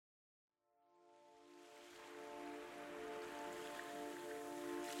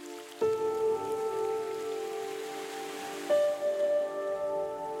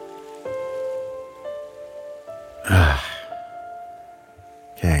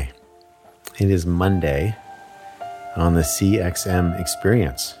Okay. It is Monday on the CXM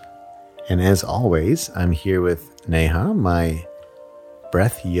experience. And as always, I'm here with Neha, my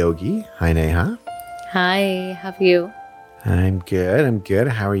breath yogi. Hi, Neha. Hi, how are you? I'm good.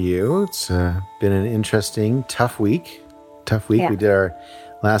 How are you? It's been an interesting, tough week. Yeah. We did our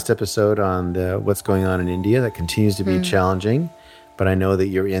last episode on what's going on in India. That continues to be challenging. But I know that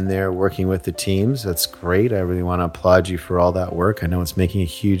you're in there working with the teams. That's great. I really want to applaud you for all that work. I know it's making a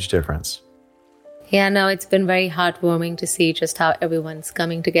huge difference. Yeah, no, it's been very heartwarming to see just how everyone's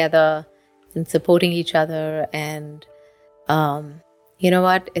coming together and supporting each other. And you know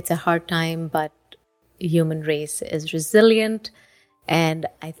what? It's a hard time, but human race is resilient. And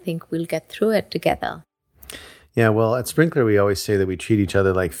I think we'll get through it together. Yeah, well, at Sprinkler, we always say that we treat each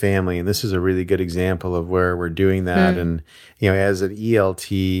other like family, and this is a really good example of where we're doing that. And, you know, as an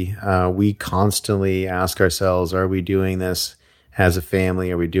ELT, we constantly ask ourselves, are we doing this as a family?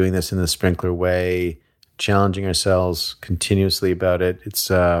 Are we doing this in the Sprinkler way? Challenging ourselves continuously about it.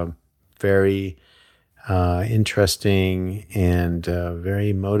 It's very interesting and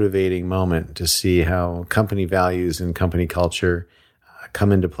very motivating moment to see how company values and company culture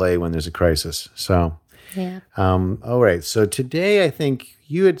come into play when there's a crisis. So... Yeah. All right. So today, I think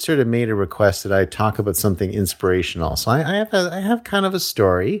you had sort of made a request that I talk about something inspirational. So I have kind of a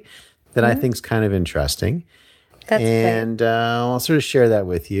story that I think is kind of interesting. That's and I'll sort of share that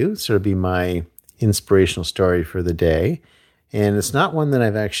with you. Sort of be my inspirational story for the day. And it's not one that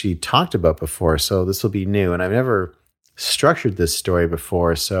I've actually talked about before. So this will be new. And I've never structured this story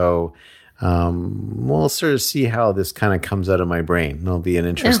before. So we'll sort of see how this kind of comes out of my brain. It'll be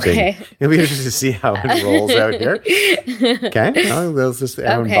interesting to see how it rolls out here. Okay. Let's just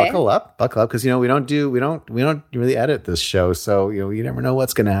everyone buckle up, because we don't really edit this show, so you never know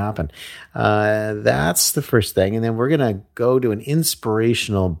what's going to happen. That's the first thing, and then we're going to go to an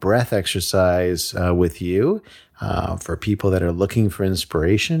inspirational breath exercise with you for people that are looking for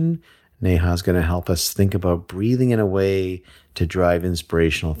inspiration. Neha is going to help us think about breathing in a way to drive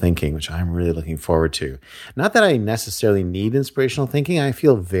inspirational thinking, which I'm really looking forward to. Not that I necessarily need inspirational thinking. I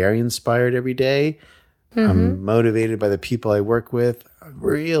feel very inspired every day. I'm motivated by the people I work with.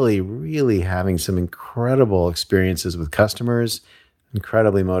 Really, really having some incredible experiences with customers,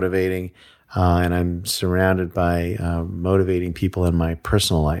 incredibly motivating. And I'm surrounded by motivating people in my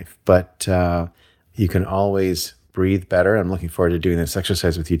personal life. But you can always breathe better. I'm looking forward to doing this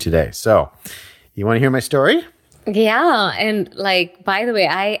exercise with you today. So, you want to hear my story? Yeah. And by the way,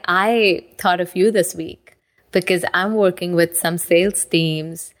 I thought of you this week because I'm working with some sales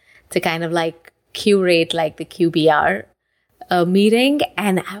teams to kind of curate the QBR meeting.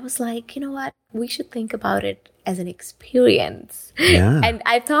 And I was like, you know what? We should think about it as an experience. Yeah. And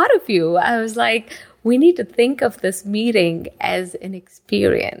I thought of you. I was like, we need to think of this meeting as an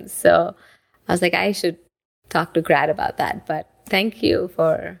experience. So I was like, I should talk to Grad about that. But thank you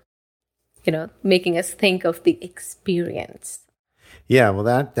for making us think of the experience. Yeah, well,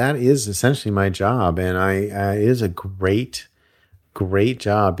 that is essentially my job, and it is a great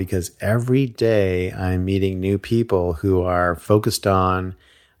job because every day I'm meeting new people who are focused on,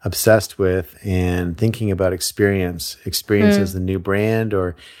 obsessed with, and thinking about experience as the new brand,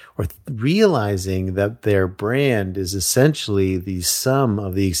 or realizing that their brand is essentially the sum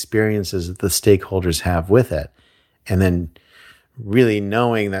of the experiences that the stakeholders have with it, and then really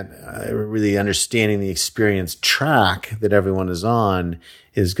knowing that, really understanding the experience track that everyone is on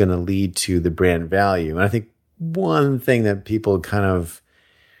is going to lead to the brand value. And I think one thing that people one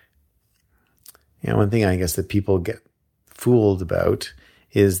thing I guess that people get fooled about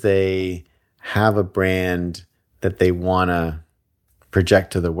is they have a brand that they want to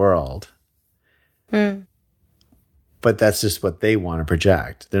project to the world. But that's just what they want to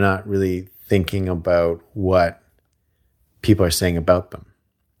project. They're not really thinking about what people are saying about them.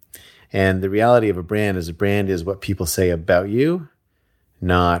 And the reality of a brand is what people say about you,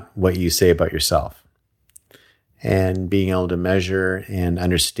 not what you say about yourself. And being able to measure and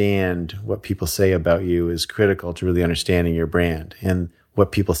understand what people say about you is critical to really understanding your brand. And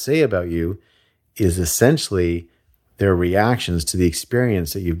what people say about you is essentially their reactions to the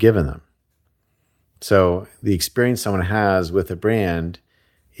experience that you've given them. So the experience someone has with a brand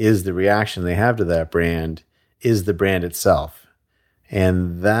is the reaction they have to that brand, is the brand itself.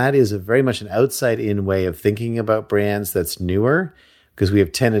 And that is very much an outside-in way of thinking about brands that's newer, because we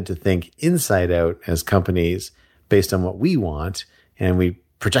have tended to think inside out as companies based on what we want, and we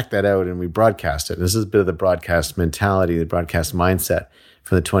project that out and we broadcast it. This is a bit of the broadcast mentality, the broadcast mindset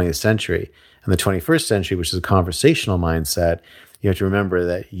from the 20th century. And the 21st century, which is a conversational mindset, you have to remember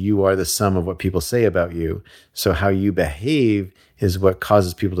that you are the sum of what people say about you. So how you behave is what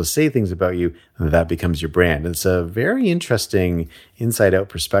causes people to say things about you, and that becomes your brand. It's a very interesting inside out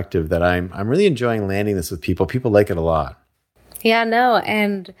perspective that I'm really enjoying landing this with people. People like it a lot. Yeah, no,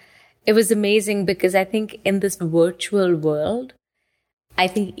 and it was amazing because I think in this virtual world, I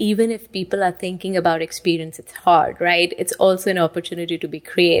think even if people are thinking about experience, it's hard, right? It's also an opportunity to be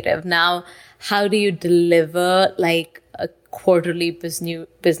creative. Now, how do you deliver like a quarterly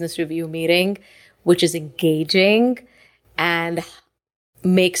business review meeting, which is engaging and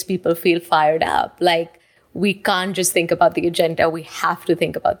makes people feel fired up? Like, we can't just think about the agenda. We have to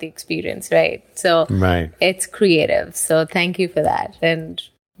think about the experience, right? So It's creative. So thank you for that. And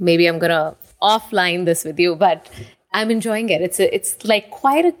maybe I'm going to offline this with you, but I'm enjoying it. It's like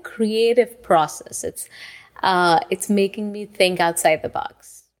quite a creative process. It's making me think outside the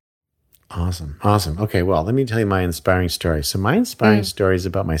box. Awesome. Okay, well, let me tell you my inspiring story. So my inspiring story is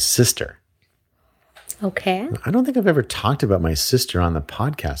about my sister. Okay. I don't think I've ever talked about my sister on the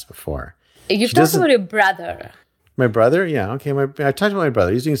podcast before. You've talked about your brother. My brother? Yeah, okay. I talked about my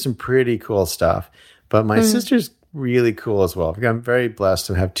brother. He's doing some pretty cool stuff. But my sister's really cool as well. I'm very blessed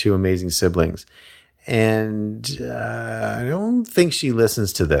to have two amazing siblings. And I don't think she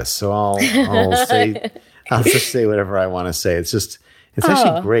listens to this. So I'll just say whatever I want to say. It's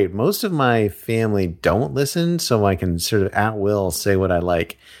actually great. Most of my family don't listen, so I can sort of at will say what I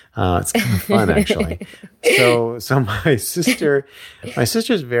like. It's kind of fun, actually. So my sister's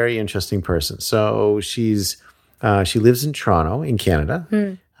a very interesting person. So she lives in Toronto, in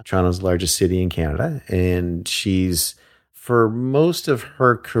Canada. Toronto's the largest city in Canada, and for most of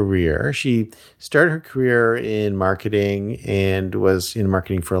her career, she started her career in marketing and was in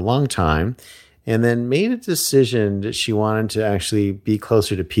marketing for a long time, and then made a decision that she wanted to actually be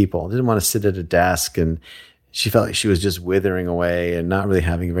closer to people. Didn't want to sit at a desk, and she felt like she was just withering away and not really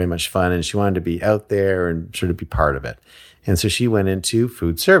having very much fun, and she wanted to be out there and sort of be part of it. And so she went into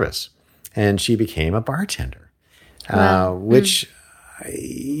food service, and she became a bartender, which,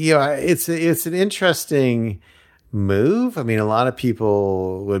 it's an interesting move. I mean, a lot of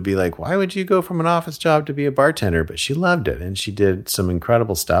people would be like, why would you go from an office job to be a bartender? But she loved it, and she did some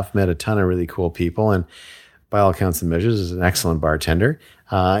incredible stuff, met a ton of really cool people, and by all counts and measures is an excellent bartender,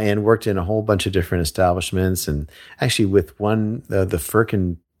 and worked in a whole bunch of different establishments. And actually with the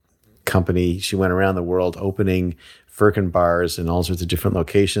Firkin company, she went around the world opening Firkin bars in all sorts of different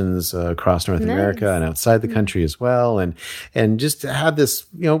locations across North America and outside the country as well. And just had this,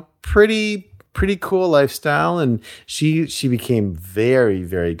 pretty cool lifestyle. And she became very,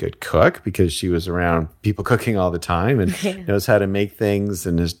 very good cook because she was around people cooking all the time and knows how to make things.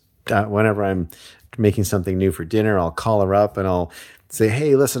 And whenever I'm making something new for dinner, I'll call her up and I'll say,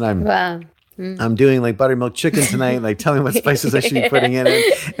 hey, listen, I'm doing like buttermilk chicken tonight. Like, tell me what spices I should be putting in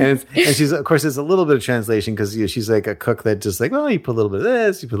it. And she's, of course, there's a little bit of translation because she's like a cook that just like, well, you put a little bit of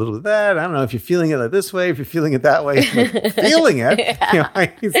this, you put a little bit of that. I don't know if you're feeling it like this way, if you're feeling it that way. Like, feeling it?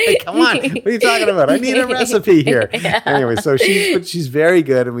 He's like, come on, what are you talking about? I need a recipe here. Anyway, so she's very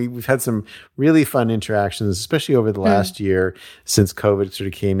good. And we've had some really fun interactions, especially over the last year since COVID sort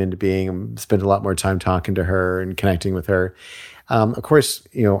of came into being. And spent a lot more time talking to her and connecting with her. Of course,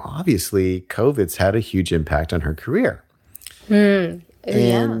 obviously COVID's had a huge impact on her career.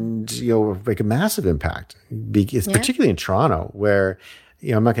 And, like a massive impact, particularly in Toronto, where,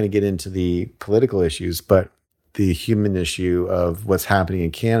 I'm not going to get into the political issues, but the human issue of what's happening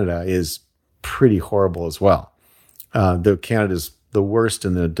in Canada is pretty horrible as well. Canada's the worst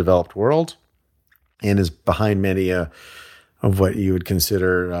in the developed world and is behind many of what you would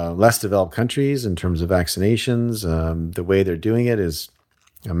consider less developed countries in terms of vaccinations. The way they're doing it is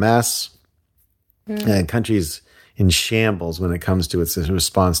a mess. And countries in shambles when it comes to its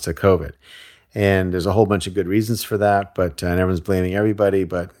response to COVID. And there's a whole bunch of good reasons for that, and everyone's blaming everybody,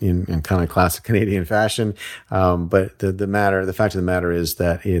 but in kind of classic Canadian fashion. But the fact of the matter is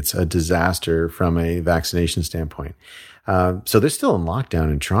that it's a disaster from a vaccination standpoint. So they're still in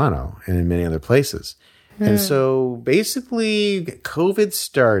lockdown in Toronto and in many other places. And so basically COVID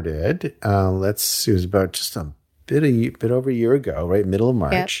started, it was about just a bit over a year ago, right? Middle of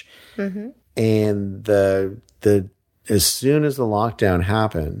March. Yep. And as soon as the lockdown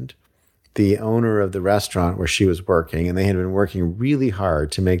happened, the owner of the restaurant where she was working, and they had been working really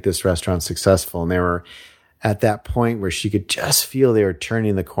hard to make this restaurant successful. And they were at that point where she could just feel they were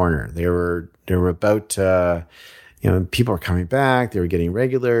turning the corner. They were about to, people were coming back. They were getting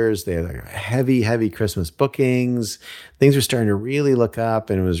regulars. They had like heavy, heavy Christmas bookings. Things were starting to really look up,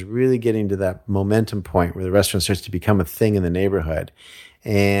 and it was really getting to that momentum point where the restaurant starts to become a thing in the neighborhood.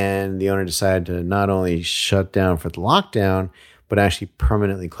 And the owner decided to not only shut down for the lockdown, but actually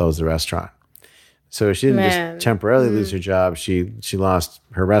permanently close the restaurant. So she didn't just temporarily lose her job. She lost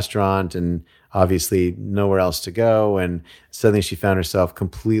her restaurant and obviously nowhere else to go. And suddenly she found herself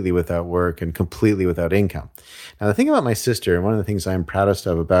completely without work and completely without income. Now, the thing about my sister, and one of the things I'm proudest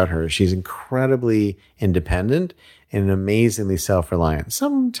of about her, she's incredibly independent and amazingly self-reliant.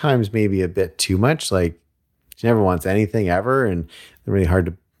 Sometimes maybe a bit too much, like she never wants anything ever. And it's really hard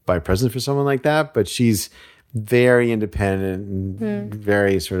to buy presents for someone like that. But she's very independent and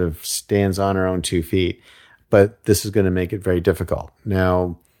very sort of stands on her own 2 feet. But this is going to make it very difficult.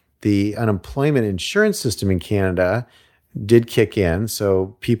 Now, the unemployment insurance system in Canada did kick in,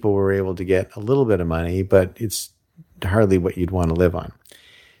 so people were able to get a little bit of money, but it's hardly what you'd want to live on.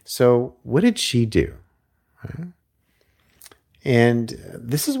 So what did she do? And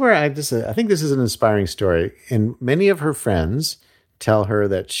this is where I think this is an inspiring story. And many of her friends tell her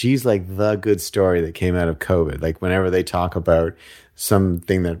that she's like the good story that came out of COVID. Like whenever they talk about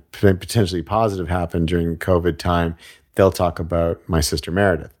something that potentially positive happened during COVID time, they'll talk about my sister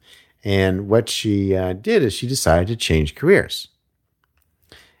Meredith. And what she did is she decided to change careers.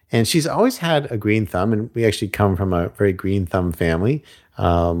 And she's always had a green thumb, and we actually come from a very green thumb family.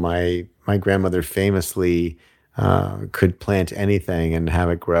 My grandmother famously could plant anything and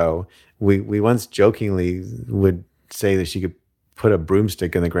have it grow. We once jokingly would say that she could put a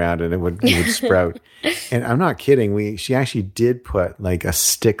broomstick in the ground and it would sprout. And I'm not kidding. She actually did put like a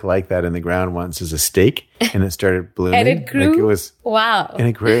stick like that in the ground once as a stake, and it started blooming. And it grew? Like it was, wow. And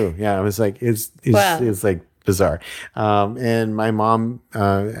it grew. Yeah. It was like, it's like bizarre. And my mom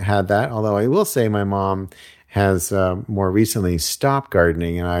had that, although I will say my mom has more recently stopped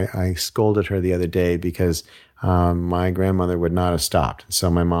gardening. And I scolded her the other day because my grandmother would not have stopped. So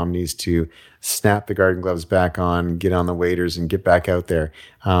my mom needs to snap the garden gloves back on, get on the waders, and get back out there.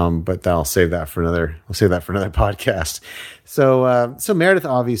 But I'll save that for another podcast. So Meredith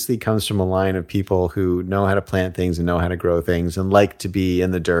obviously comes from a line of people who know how to plant things and know how to grow things and like to be in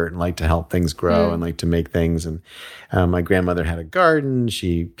the dirt and like to help things grow and like to make things. And my grandmother had a garden.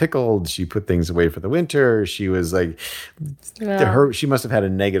 She pickled. She put things away for the winter. She was like, she must have had a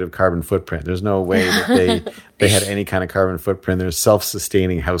negative carbon footprint. There's no way that they had any kind of carbon footprint. They're a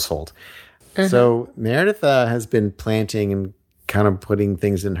self-sustaining household. So Meredith has been planting and kind of putting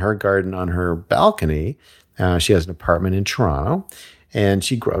things in her garden on her balcony. She has an apartment in Toronto, and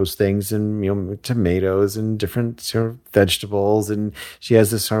she grows things and tomatoes and different sort of vegetables, and she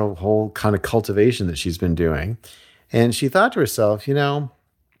has this sort of whole kind of cultivation that she's been doing. And she thought to herself,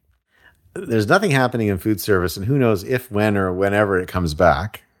 there's nothing happening in food service, and who knows if, when, or whenever it comes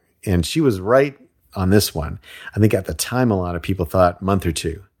back. And she was right on this one. I think at the time, a lot of people thought month or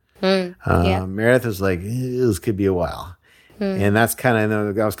two. Meredith was like, this could be a while. And that's kind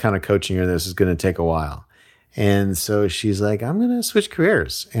of, I was kind of coaching her, this is going to take a while. And so she's like, I'm going to switch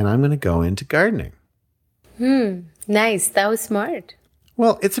careers and I'm going to go into gardening. Nice. That was smart.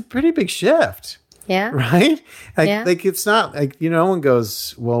 Well, it's a pretty big shift. Yeah. Right? Like it's not like, no one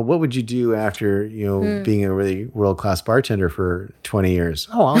goes, well, what would you do after, being a really world-class bartender for 20 years?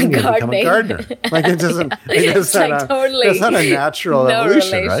 Oh, I'm going to become a gardener. Like it doesn't, it's like totally. That's not a natural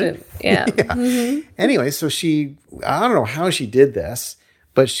evolution, right? Yeah. Anyway, so I don't know how she did this,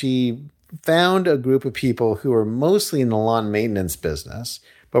 but she found a group of people who were mostly in the lawn maintenance business,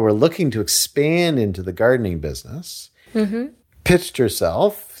 but were looking to expand into the gardening business, pitched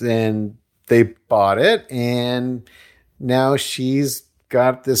herself, and they bought it, and now she's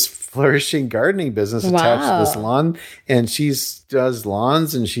got this flourishing gardening business attached to this lawn, and she does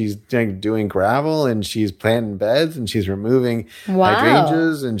lawns, and she's doing gravel, and she's planting beds, and she's removing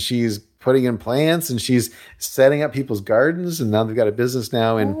hydrangeas, and she's putting in plants, and she's setting up people's gardens, and now they've got a business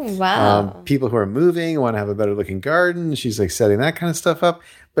now, and people who are moving want to have a better looking garden. She's like setting that kind of stuff up,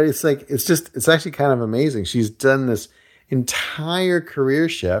 but it's actually kind of amazing. She's done this entire career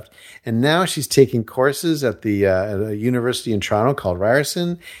shift, and now she's taking courses at the university in Toronto called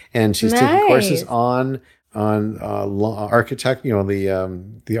Ryerson, and she's taking courses on architect,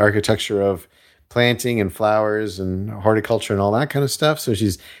 the architecture of planting and flowers and horticulture and all that kind of stuff. So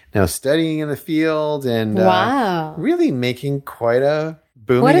she's now studying in the field and really making quite a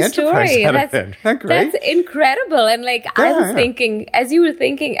booming enterprise out of it. Isn't that great? That's incredible. And I was thinking, as you were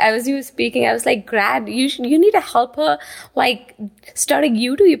speaking, I was like, Grad, you need to help her start a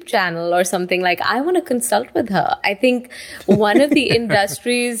YouTube channel or something. I want to consult with her. I think one of the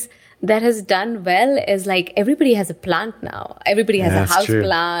industries that has done well is everybody has a plant now. Everybody has a house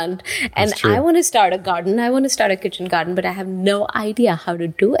plant. And I want to start a garden. I want to start a kitchen garden, but I have no idea how to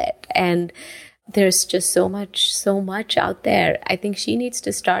do it. And there's just so much out there. I think she needs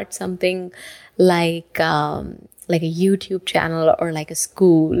to start something like like a YouTube channel or like a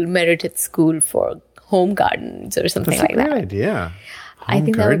school, merited school for home gardens or something like that. That's a great idea. I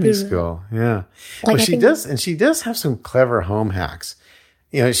think that would be school. Yeah. Like, well, she does have some clever home hacks.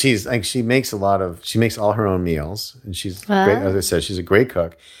 You know, she makes all her own meals, and she's great. As I said, she's a great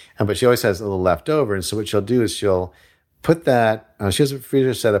cook, but she always has a little left over. And so what she'll do is she'll put that, she has a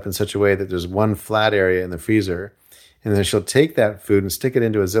freezer set up in such a way that there's one flat area in the freezer. And then she'll take that food and stick it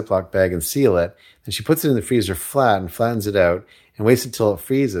into a Ziploc bag and seal it. And she puts it in the freezer flat and flattens it out and waits until it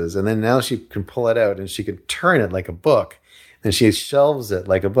freezes. And then now she can pull it out and she can turn it like a book. And she shelves it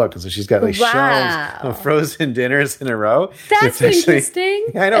like a book. And so she's got like shelves of frozen dinners in a row. That's interesting.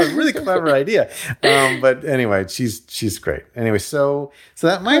 I know, it's a really clever idea. But anyway, she's great. Anyway, so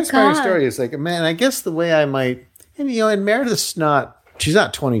that my inspiring story is like, man, I guess the way I might, and Meredith's she's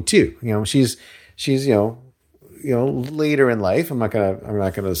not 22. She's later in life. I'm not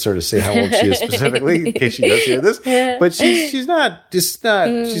gonna sort of say how old she is specifically in case she does hear this. But she's not. She's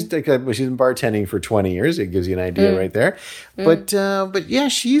been bartending for 20 years. It gives you an idea right there. But yeah,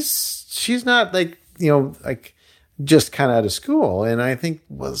 she's not like like just kind of out of school. And I think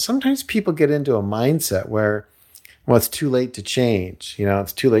sometimes people get into a mindset where it's too late to change.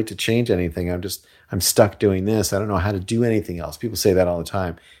 It's too late to change anything. I'm stuck doing this. I don't know how to do anything else. People say that all the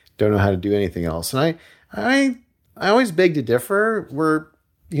time. Don't know how to do anything else. And I always beg to differ.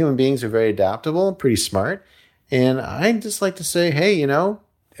 Human beings are very adaptable, pretty smart. And I just like to say, hey,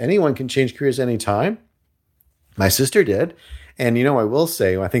 anyone can change careers anytime. My sister did. And, I will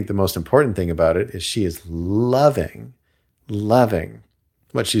say, I think the most important thing about it is she is loving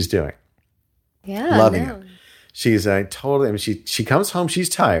what she's doing. Yeah. Loving it. She's she comes home, she's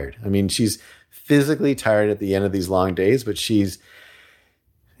tired. She's physically tired at the end of these long days, but she's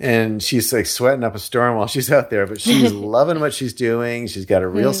like sweating up a storm while she's out there, but she's loving what she's doing. She's got a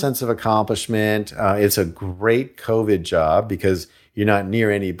real sense of accomplishment. It's a great COVID job because you're not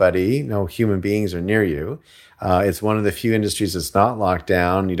near anybody. No human beings are near you. It's one of the few industries that's not locked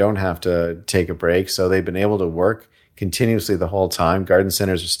down. You don't have to take a break. So they've been able to work continuously the whole time. Garden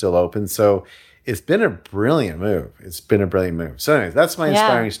centers are still open. So it's been a brilliant move. So anyways, that's my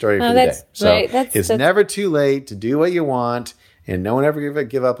inspiring story for the day. So it's never too late to do what you want. And no one ever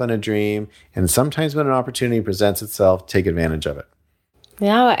give up on a dream. And sometimes when an opportunity presents itself, take advantage of it.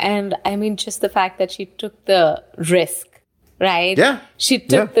 Yeah. And just the fact that she took the risk, right? Yeah. She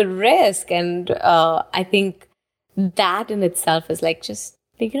took the risk. And I think that in itself is like, just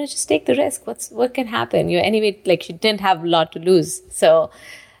take the risk. What can happen? Anyway, like she didn't have a lot to lose. So,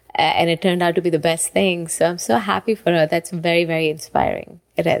 and it turned out to be the best thing. So I'm so happy for her. That's very, very inspiring.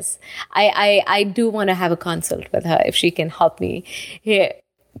 It is. I do want to have a consult with her if she can help me here.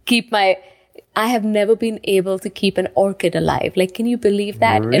 I have never been able to keep an orchid alive. Like, can you believe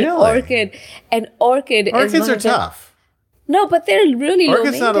that? Really? Orchids are tough. No, but they're really low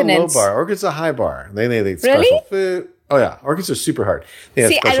maintenance. Orchid's not a low bar. Orchid's a high bar. They need special food. Oh yeah, orchids are super hard. They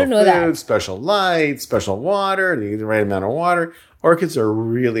have special food, special light, special water. They need the right amount of water. Orchids are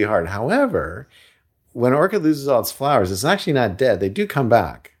really hard. However, when an orchid loses all its flowers, it's actually not dead. They do come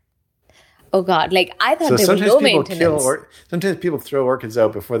back. Oh God! Like I thought they were low maintenance. Sometimes people throw orchids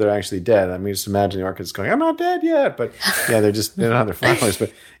out before they're actually dead. Just imagine the orchids going, "I'm not dead yet," but yeah, they don't have their flowers.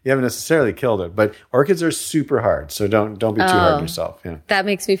 But you haven't necessarily killed it. But orchids are super hard, so don't be too hard on yourself. Yeah, that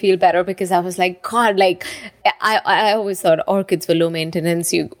makes me feel better because I was like, God, like I always thought orchids were low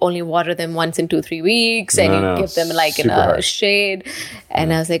maintenance. You only water them once in 2-3 weeks, and you give them like in a shade.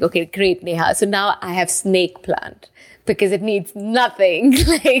 And I was like, okay, great, Neha. So now I have snake plant. Because it needs nothing.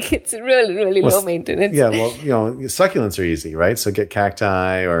 Like it's really, really low maintenance. Yeah, well, succulents are easy, right? So get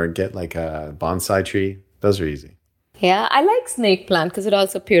cacti or get like a bonsai tree. Those are easy. Yeah, I like snake plant because it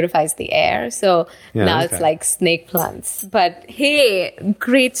also purifies the air. So now it's like snake plants. But hey,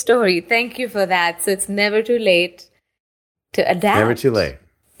 great story. Thank you for that. So it's never too late to adapt. Never too late.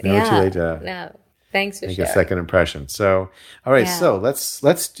 Never too late to no. Thanks for make a second impression. So, all right. Yeah. So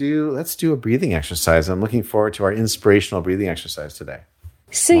let's do a breathing exercise. I'm looking forward to our inspirational breathing exercise today.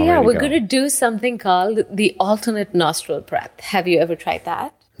 So we're going to do something called the alternate nostril breath. Have you ever tried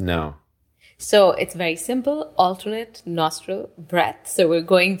that? No. So it's very simple, alternate nostril breath. So we're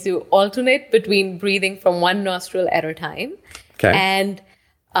going to alternate between breathing from one nostril at a time. Okay. And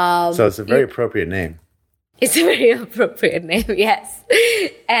so it's a very appropriate name. It's a very appropriate name, yes.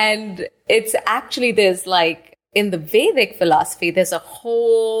 And it's actually, there's like, in the Vedic philosophy, there's a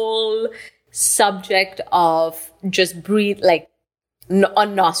whole subject of just breathe, like,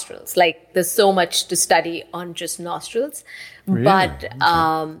 on nostrils. Like, there's so much to study on just nostrils. Really? But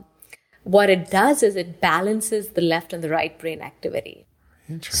what it does is it balances the left and the right brain activity.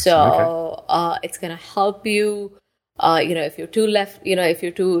 Interesting. So it's going to help you If you're too if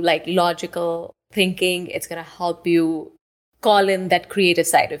you're too like logical thinking, it's going to help you call in that creative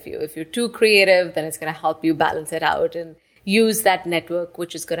side of you. If you're too creative, then it's going to help you balance it out and use that network,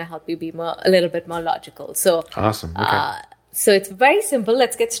 which is going to help you be a little bit more logical. So awesome. Okay. So it's very simple.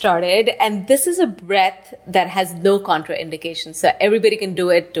 Let's get started. And this is a breath that has no contraindications. So everybody can do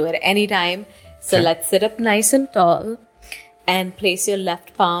it anytime. So let's sit up nice and tall and place your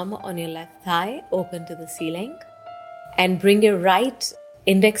left palm on your left thigh, open to the ceiling. And bring your right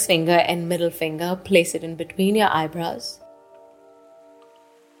index finger and middle finger, place it in between your eyebrows.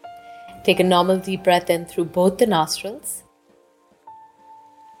 Take a normal deep breath in through both the nostrils.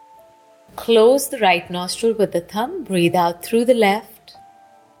 Close the right nostril with the thumb, breathe out through the left.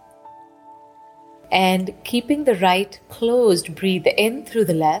 And keeping the right closed, breathe in through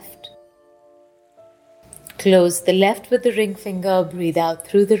the left. Close the left with the ring finger, breathe out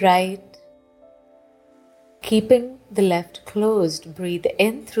through the right. Keeping the left closed, breathe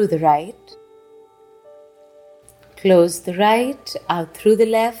in through the right. Close the right, out through the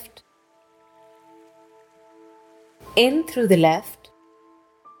left. In through the left.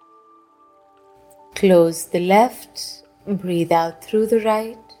 Close the left, breathe out through the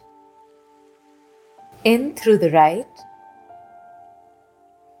right. In through the right.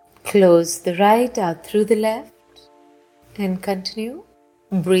 Close the right, out through the left. And continue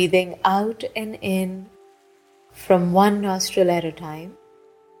breathing out and in from one nostril at a time.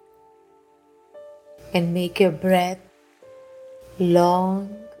 And make your breath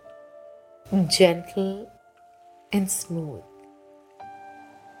long, gentle, and smooth.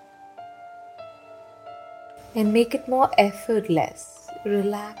 And make it more effortless.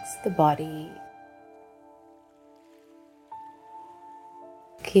 Relax the body.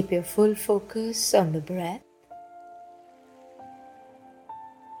 Keep your full focus on the breath.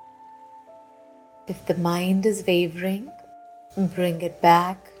 If the mind is wavering, bring it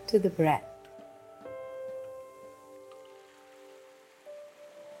back to the breath.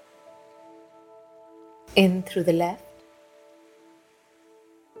 In through the left.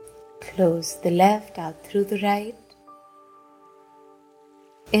 Close the left, out through the right.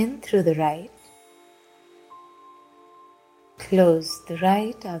 In through the right. Close the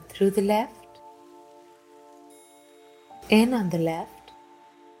right, out through the left. In on the left.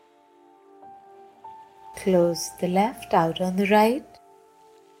 Close the left, out on the right.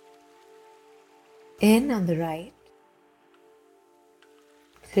 In on the right.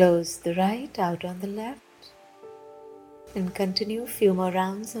 Close the right, out on the left. And continue a few more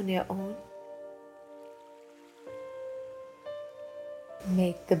rounds on your own.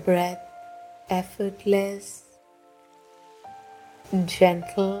 Make the breath effortless,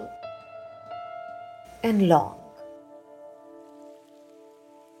 gentle, and long.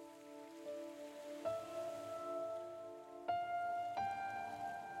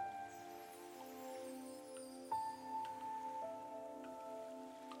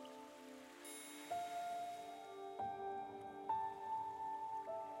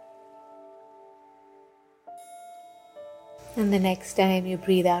 And the next time you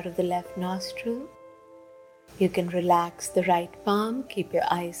breathe out of the left nostril, you can relax the right palm, keep your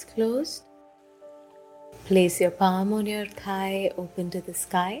eyes closed. Place your palm on your thigh, open to the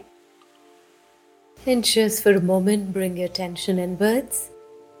sky. And just for a moment, bring your attention inwards.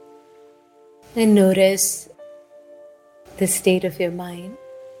 And notice the state of your mind.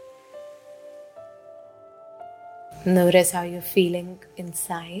 Notice how you're feeling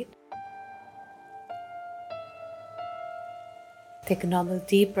inside. Take a normal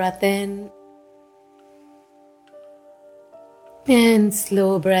deep breath in. And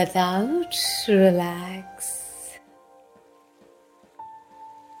slow breath out. Relax.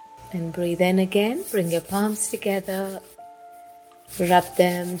 And breathe in again. Bring your palms together. Rub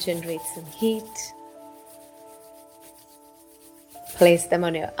them. Generate some heat. Place them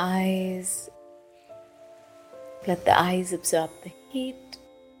on your eyes. Let the eyes absorb the heat.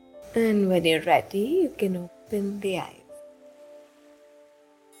 And when you're ready, you can open the eyes.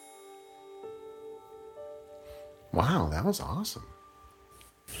 Wow, that was awesome.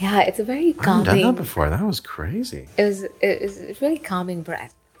 Yeah, it's a very calming. I haven't done that before. That was crazy. It was a really calming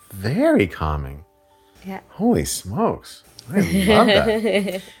breath. Very calming. Yeah. Holy smokes. I love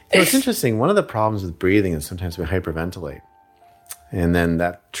that. It's interesting. One of the problems with breathing is sometimes we hyperventilate. And then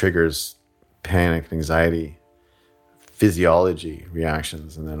that triggers panic and anxiety, physiology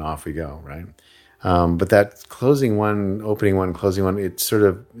reactions, and then off we go, right? But that closing one, opening one, closing one, it's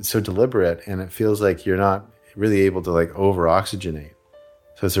so deliberate, and it feels like you're not really able to like over oxygenate.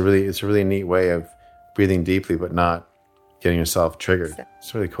 So it's a really neat way of breathing deeply but not getting yourself triggered.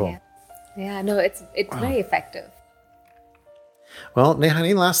 It's really cool. Yeah, no, it's very effective. Well, Neha,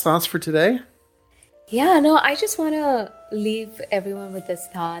 any last thoughts for today? Yeah, no, I just want to leave everyone with this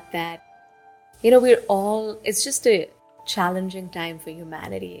thought that, it's just a challenging time for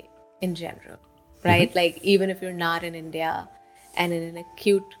humanity in general, right? Like, even if you're not in India and in an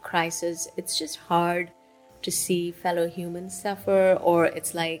acute crisis, it's just hard to see fellow humans suffer, or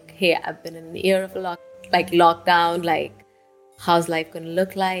it's like, hey, I've been in the ear of a lockdown, like, how's life going to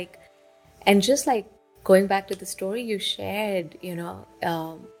look like? And just like going back to the story you shared,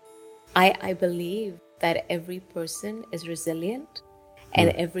 I believe that every person is resilient and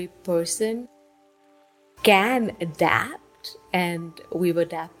every person can adapt, and we've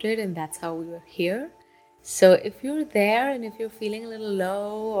adapted, and that's how we were here. So if you're there and if you're feeling a little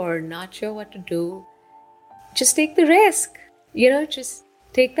low or not sure what to do, just take the risk, just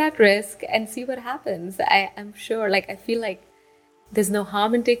take that risk and see what happens. I'm sure, I feel like there's no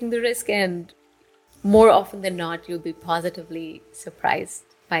harm in taking the risk, and more often than not, you'll be positively surprised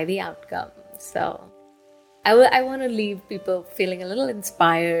by the outcome. So I want to leave people feeling a little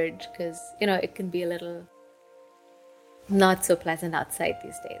inspired, because, it can be a little not so pleasant outside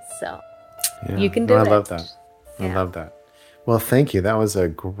these days. So you can do it. I love that. I love that. Well, thank you. That was a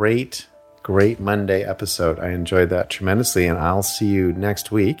great Monday episode. I enjoyed that tremendously, and I'll see you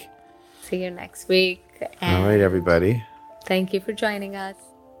next week. See you next week. All right, everybody. Thank you for joining us.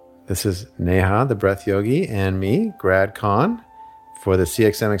 This is Neha, the Breath Yogi, and me, Grad Khan, for the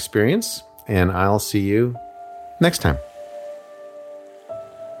CXM Experience, and I'll see you next time.